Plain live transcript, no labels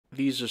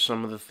These are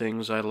some of the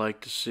things I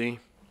like to see.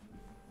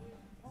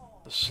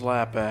 The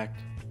S.L.A.P Act,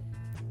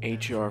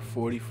 H.R.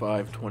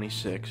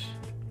 4526,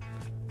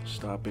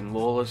 stopping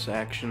lawless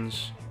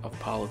actions of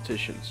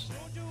politicians.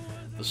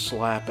 The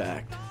S.L.A.P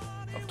Act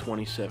of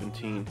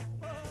 2017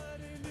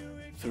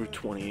 through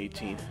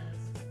 2018.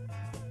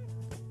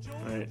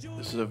 Alright,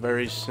 this is a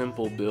very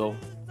simple bill.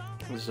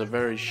 This is a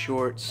very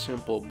short,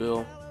 simple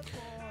bill.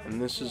 And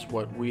this is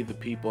what we the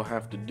people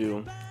have to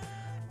do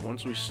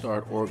once we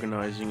start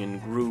organizing in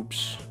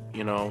groups,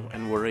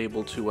 and we're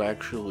able to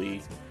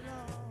actually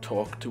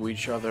talk to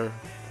each other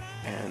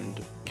and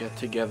get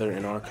together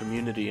in our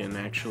community and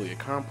actually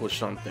accomplish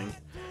something.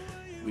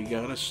 We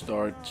gotta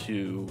start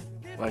to,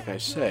 like I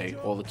say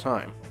all the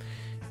time,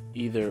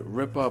 either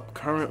rip up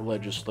current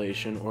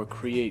legislation or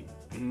create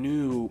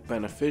new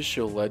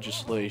beneficial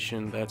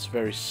legislation that's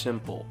very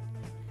simple,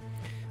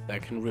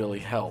 that can really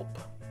help,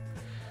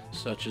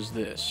 such as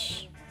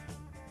this.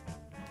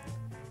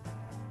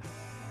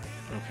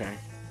 Okay.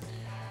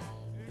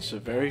 It's a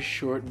very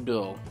short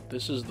bill.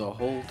 This is the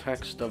whole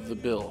text of the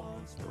bill.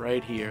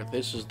 Right here.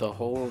 This is the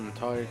whole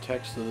entire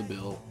text of the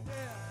bill.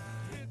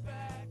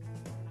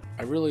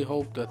 I really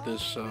hope that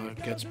this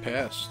gets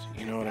passed.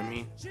 You know what I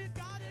mean?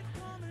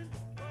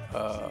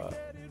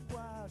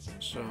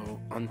 So,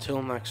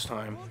 until next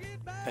time,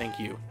 thank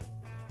you.